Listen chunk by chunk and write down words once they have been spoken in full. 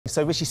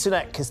So Rishi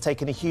Sunak has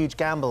taken a huge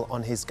gamble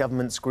on his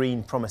government's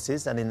green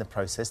promises and in the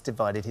process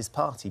divided his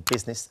party,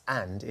 business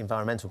and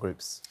environmental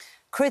groups.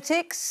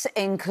 Critics,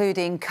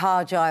 including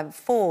car giant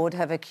Ford,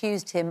 have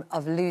accused him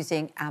of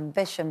losing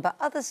ambition, but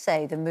others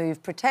say the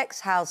move protects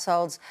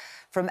households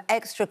from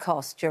extra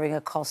costs during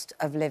a cost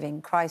of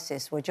living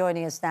crisis. Well,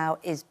 joining us now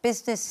is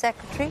Business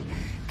Secretary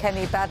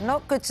Kemi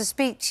Badenoch. Good to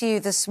speak to you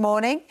this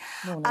morning.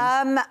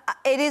 Morning.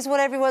 It is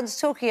what everyone's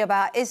talking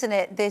about, isn't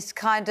it? This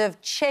kind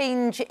of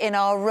change in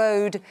our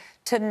road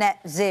to net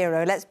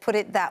zero. Let's put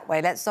it that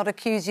way. Let's not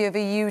accuse you of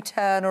a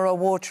U-turn or a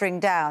watering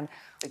down.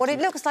 What it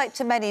looks like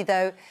to many,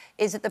 though,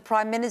 is that the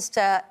Prime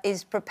Minister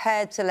is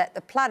prepared to let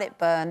the planet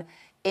burn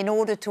in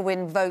order to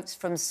win votes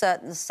from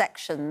certain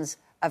sections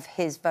of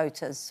his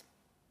voters.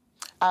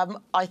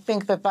 I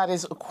think that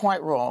is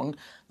quite wrong.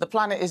 The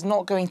planet is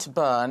not going to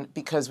burn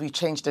because we've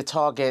changed the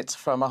target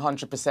from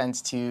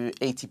 100% to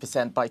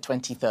 80% by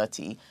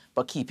 2030,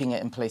 but keeping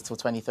it in place till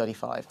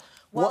 2035.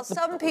 Well,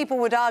 some people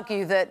would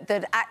argue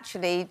that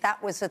actually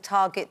that was a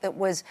target that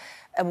was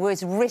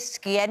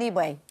risky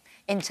anyway,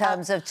 in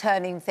terms of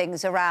turning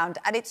things around.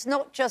 And it's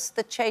not just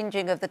the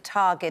changing of the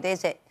target,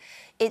 is it?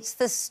 It's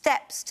the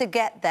steps to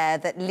get there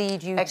that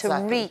lead you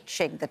to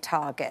reaching the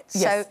target.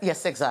 Yes, so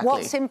yes, exactly.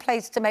 What's in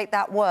place to make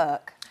that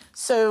work?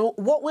 So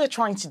what we're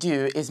trying to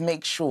do is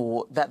make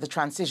sure that the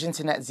transition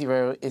to net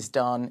zero is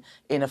done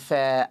in a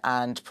fair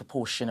and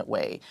proportionate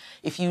way.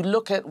 If you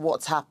look at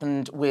what's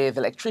happened with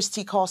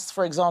electricity costs,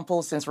 for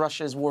example, since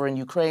Russia's war in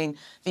Ukraine,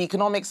 the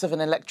economics of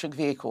an electric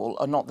vehicle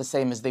are not the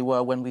same as they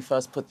were when we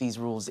first put these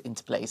rules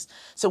into place.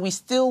 So we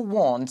still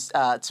want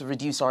to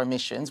reduce our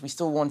emissions. We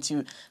still want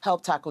to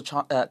help tackle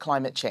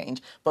climate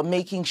change, but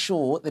making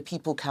sure that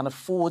people can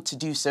afford to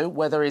do so,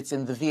 whether it's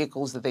in the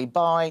vehicles that they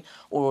buy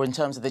or in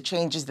terms of the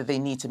changes that they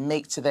need to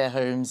make to their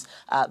homes.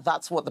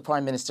 That's what the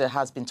Prime Minister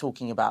has been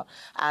talking about.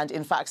 And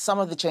in fact, some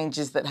of the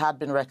changes that had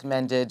been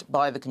recommended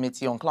by the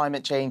Committee on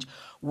Climate Change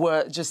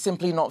were just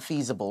simply not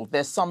feasible.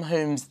 There's some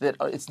homes that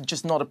it's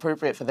just not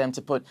appropriate for them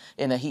to put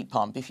in a heat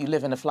pump. If you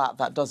live in a flat,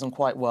 that doesn't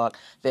quite work.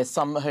 There's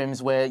some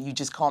homes where you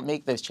just can't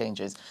make those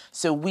changes.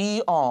 So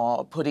we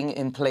are putting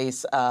in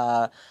place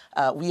a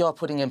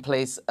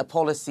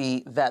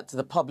policy that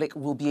the public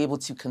will be able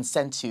to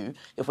consent to.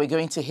 If we're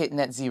going to hit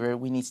net zero,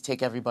 we need to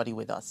take everybody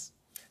with us.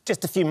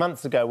 Just a few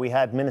months ago, we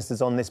had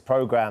ministers on this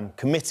programme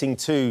committing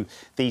to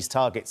these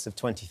targets of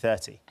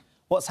 2030.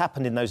 What's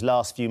happened in those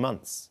last few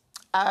months?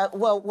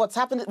 Well, what's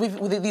happened,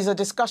 these are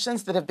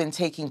discussions that have been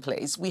taking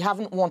place. We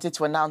haven't wanted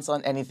to announce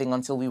on anything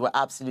until we were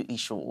absolutely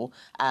sure.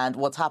 And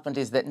what's happened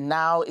is that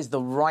now is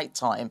the right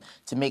time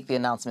to make the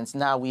announcements.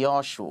 Now we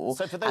are sure.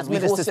 So for those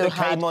ministers that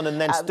came on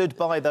and then stood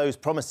by those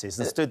promises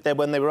and stood there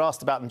when they were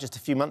asked about them just a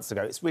few months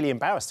ago, it's really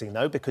embarrassing,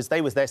 though, because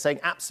they was there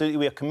saying, absolutely,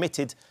 we are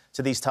committed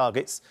to these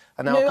targets.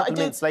 And now a couple of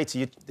minutes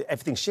later,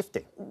 everything's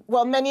shifting.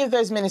 Well, many of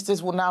those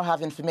ministers will now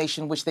have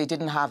information which they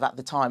didn't have at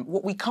the time.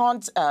 What we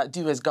can't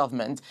do as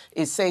government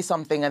is say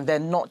something and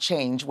then not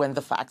change when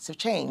the facts have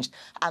changed.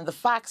 And the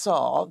facts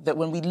are that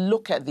when we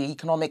look at the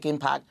economic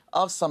impact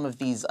of some of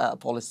these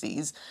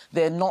policies,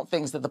 they're not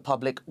things that the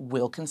public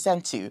will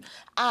consent to.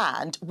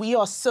 And we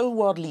are so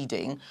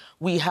world-leading.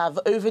 We have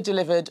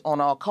over-delivered on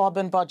our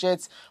carbon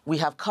budgets. We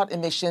have cut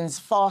emissions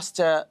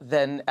faster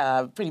than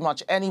pretty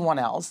much anyone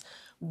else.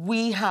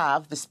 We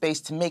have the space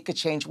to make a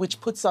change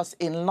which puts us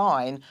in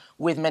line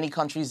with many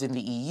countries in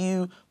the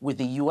EU, with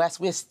the US.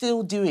 We're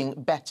still doing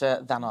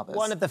better than others.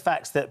 One of the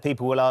facts that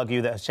people will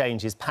argue that has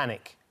changed is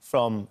panic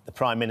from the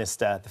Prime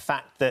Minister. The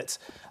fact that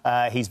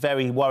he's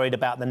very worried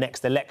about the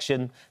next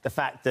election, the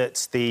fact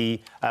that the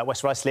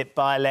West Ruislip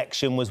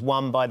by-election was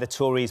won by the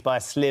Tories by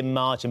a slim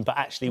margin, but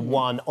actually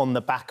won on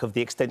the back of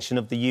the extension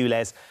of the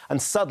ULEZ.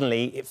 And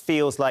suddenly it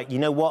feels like, you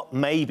know what,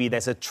 maybe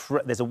there's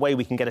a way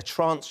we can get a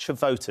tranche of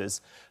voters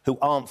who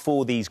aren't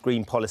for these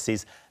green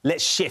policies.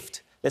 Let's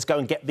shift. Let's go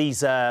and get these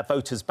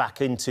voters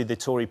back into the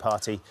Tory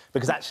party,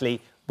 because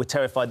actually we're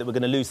terrified that we're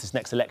going to lose this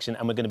next election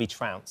and we're going to be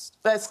trounced.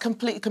 That's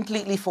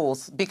completely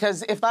false,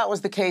 because if that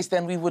was the case,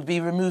 then we would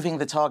be removing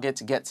the target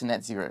to get to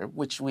net zero,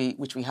 which we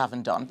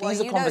haven't done. Well, these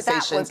are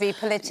conversations that would be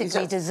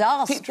politically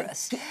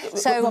disastrous.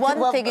 So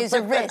one thing is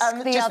a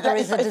risk, the other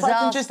is a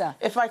disaster.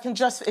 If I can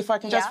just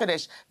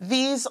finish.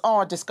 These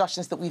are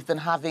discussions that we've been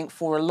having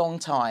for a long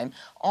time.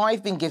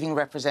 I've been giving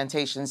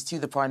representations to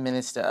the Prime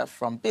Minister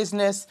from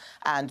business,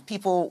 and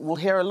people will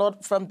hear a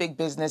lot from big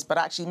business, but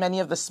actually many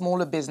of the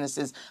smaller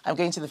businesses, I'm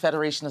going to the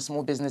Federation of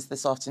Small Business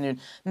this afternoon,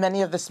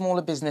 many of the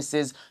smaller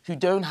businesses who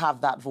don't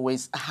have that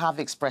voice have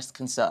expressed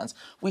concerns.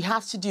 We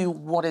have to do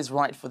what is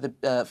right for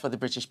the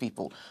British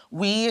people.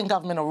 We in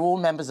government are all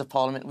members of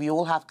Parliament. We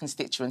all have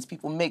constituents.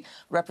 People make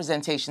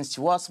representations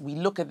to us. We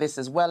look at this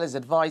as well as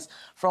advice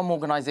from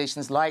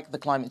organisations like the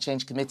Climate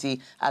Change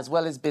Committee, as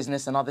well as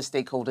business and other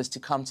stakeholders to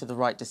come to the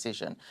right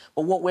decision.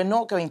 But what we're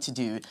not going to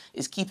do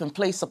is keep in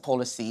place a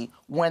policy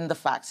when the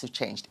facts have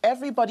changed.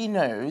 Everybody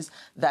knows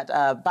that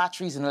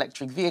batteries and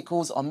electric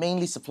vehicles are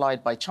mainly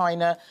supplied by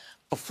China.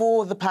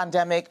 Before the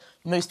pandemic,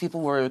 most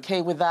people were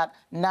OK with that.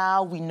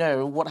 Now we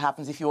know what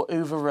happens if you're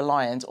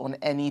over-reliant on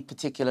any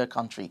particular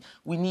country.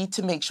 We need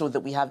to make sure that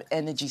we have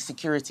energy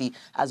security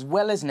as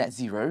well as net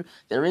zero.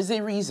 There is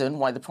a reason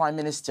why the Prime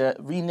Minister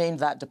renamed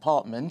that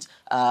department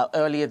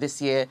earlier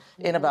this year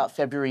in about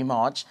February,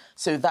 March.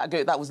 So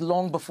that was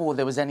long before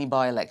there was any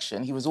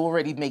by-election. He was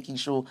already making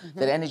sure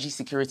that energy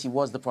security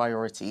was the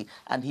priority,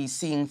 and he's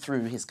seeing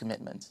through his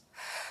commitment.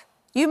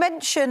 You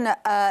mention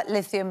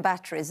lithium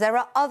batteries. There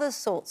are other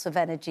sorts of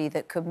energy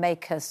that could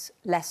make us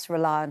less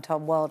reliant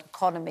on world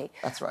economy.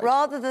 That's right.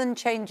 Rather than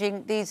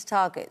changing these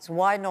targets,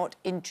 why not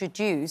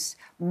introduce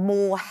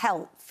more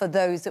help for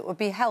those that would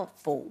be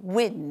helpful?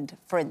 Wind,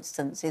 for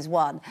instance, is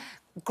one.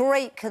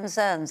 Great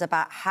concerns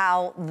about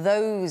how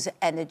those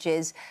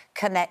energies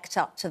connect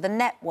up to the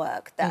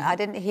network. I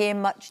didn't hear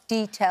much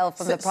detail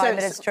from the Prime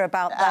Minister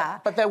about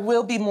that. But there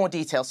will be more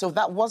detail. So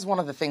that was one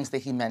of the things that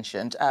he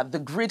mentioned. The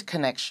grid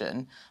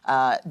connection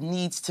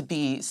needs to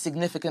be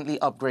significantly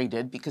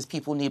upgraded because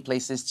people need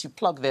places to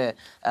plug their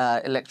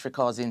electric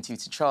cars into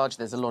to charge.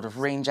 There's a lot of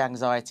range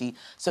anxiety.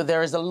 So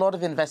there is a lot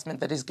of investment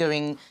that is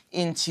going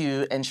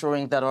into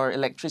ensuring that our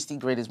electricity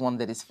grid is one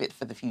that is fit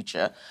for the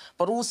future.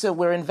 But also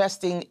we're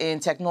investing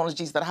in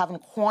technologies that haven't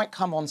quite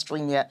come on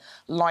stream yet,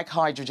 like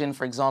hydrogen,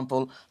 for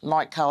example,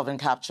 like carbon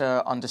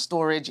capture under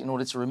storage in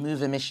order to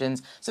remove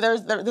emissions. So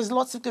there's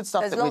lots of good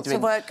stuff that we're doing. There's lots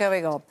of work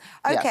going on.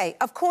 OK, yes.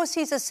 Of course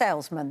he's a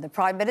salesman, the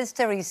Prime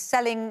Minister. He's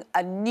selling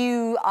a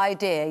new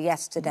idea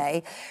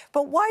yesterday.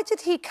 But why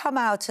did he come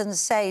out and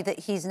say that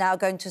he's now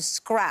going to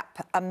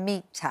scrap a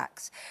meat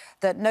tax,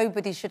 that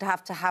nobody should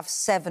have to have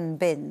 7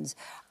 bins?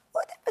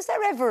 Was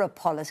there ever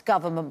a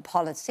government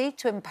policy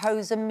to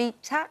impose a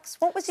meat tax?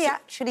 What was he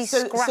actually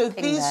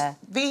scrapping there?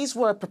 These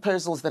were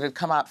proposals that had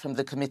come out from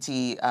the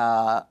Committee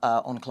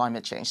on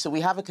Climate Change. So we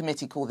have a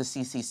committee called the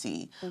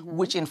CCC,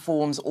 which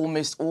informs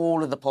almost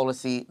all of the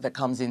policy that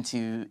comes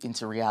into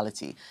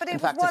reality. But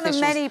it was one of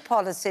many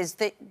policies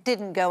that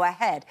didn't go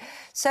ahead.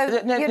 So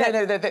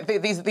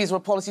these were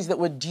policies that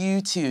were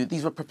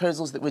these were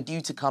proposals that were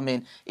due to come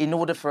in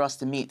order for us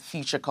to meet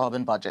future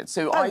carbon budgets.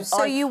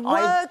 So you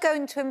were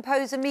going to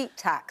impose a meat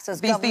tax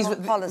as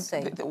government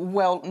policy?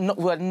 Well,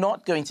 we're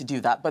not going to do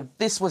that, but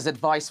this was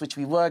advice which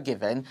we were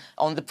given.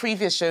 On the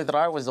previous show that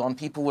I was on,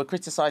 people were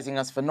criticising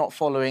us for not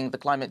following the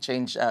Climate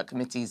Change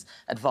Committee's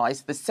advice.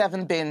 The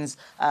 7 bins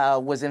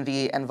was in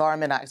the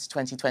Environment Act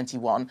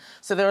 2021.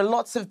 So there are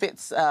lots of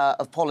bits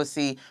of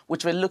policy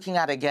which we're looking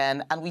at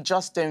again, and we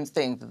just don't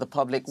think that the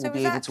public will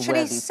be able to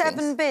wear these things. So it was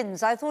actually 7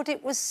 bins? I thought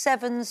it was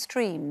 7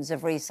 streams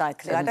of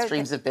recycling. 7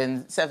 streams of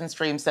bins, 7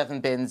 streams,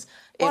 7 bins.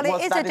 Well,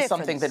 that is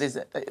something that is...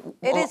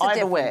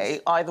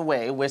 Either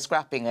way, we're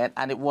scrapping it,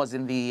 and it was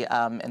in the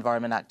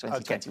Environment Act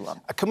 2021.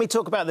 Okay. Can we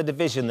talk about the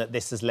division that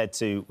this has led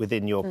to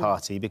within your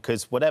party?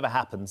 Because whatever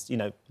happens, you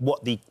know,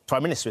 what the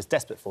Prime Minister is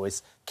desperate for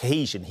is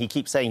cohesion. He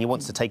keeps saying he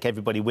wants to take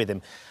everybody with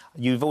him.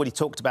 You've already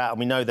talked about, and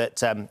we know that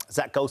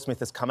Zach Goldsmith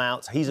has come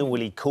out. He's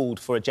already called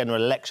for a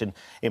general election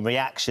in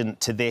reaction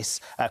to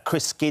this.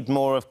 Chris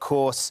Skidmore, of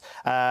course,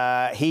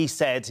 he's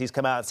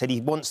come out and said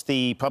he wants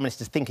the Prime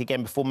Minister to think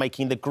again before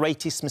making the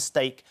greatest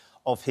mistake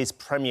of his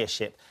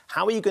premiership.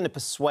 How are you going to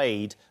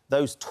persuade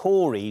those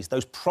Tories,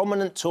 those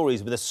prominent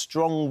Tories with a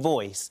strong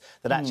voice,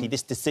 that actually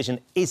this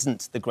decision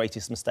isn't the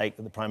greatest mistake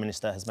that the Prime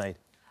Minister has made?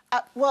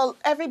 Well,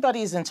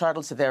 everybody is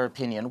entitled to their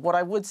opinion. What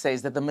I would say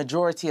is that the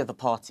majority of the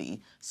party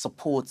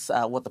supports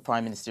what the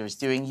Prime Minister is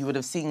doing. You would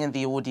have seen in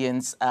the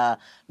audience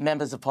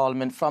members of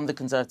Parliament from the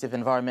Conservative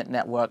Environment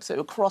Network, so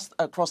across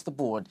the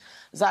board.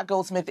 Zach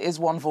Goldsmith is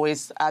one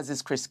voice, as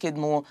is Chris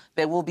Skidmore.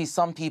 There will be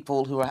some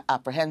people who are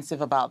apprehensive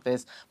about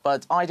this,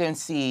 but I don't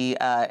see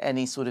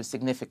any sort of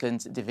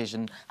significant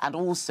division. And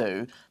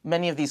also,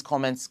 many of these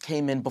comments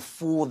came in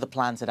before the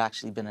plans had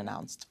actually been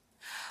announced.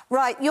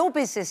 Right, your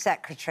business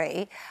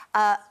secretary...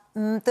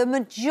 the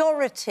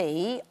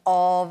majority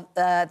of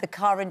the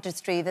car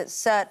industry that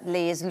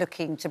certainly is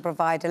looking to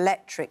provide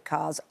electric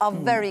cars are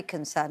very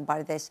concerned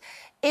by this.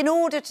 In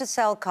order to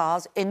sell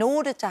cars, in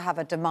order to have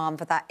a demand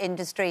for that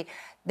industry,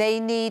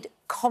 they need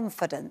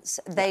confidence,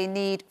 they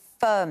need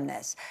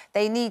firmness.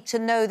 They need to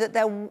know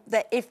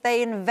that if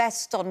they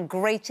invest on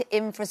greater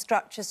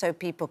infrastructure so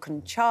people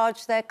can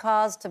charge their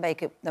cars to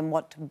make them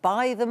want to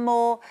buy them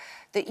more,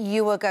 that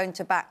you are going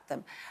to back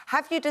them.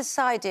 Have you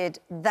decided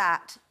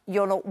that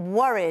you're not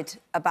worried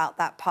about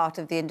that part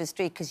of the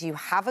industry because you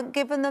haven't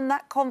given them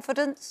that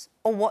confidence?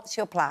 Or what's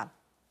your plan?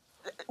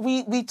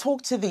 We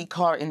talk to the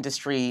car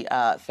industry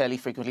fairly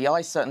frequently.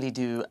 I certainly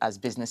do as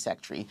business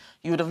secretary.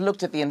 You would have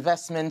looked at the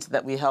investment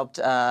that we helped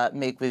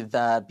make with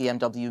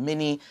BMW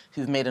Mini,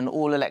 who've made an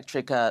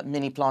all-electric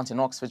Mini plant in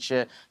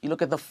Oxfordshire. You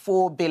look at the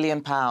 £4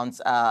 billion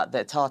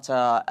that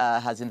Tata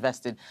has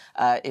invested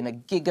in a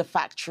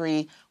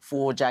gigafactory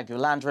for Jaguar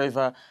Land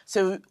Rover.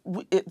 So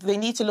they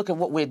need to look at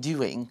what we're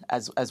doing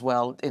as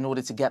well in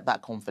order to get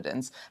that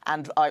confidence.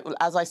 And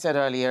as I said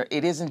earlier,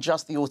 it isn't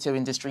just the auto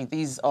industry.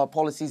 These are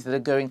policies that are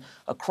going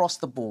across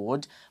the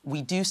board.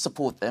 We do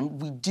support them.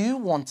 We do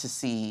want to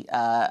see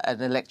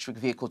an electric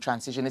vehicle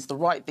transition. It's the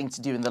right thing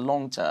to do in the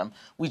long term.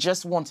 We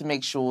just want to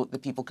make sure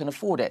that people can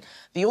afford it.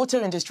 The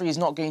auto industry is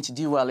not going to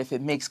do well if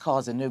it makes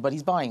cars and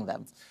nobody's buying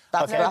them.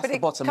 That's the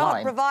bottom line. It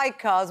can't provide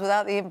cars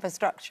without the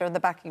infrastructure and the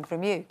backing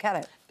from you, can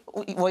it?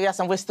 Well, yes,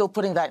 and we're still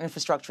putting that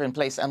infrastructure in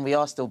place, and we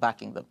are still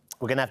backing them.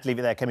 We're going to have to leave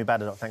it there. Kemi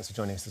Badenoch, thanks for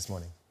joining us this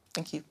morning.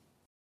 Thank you.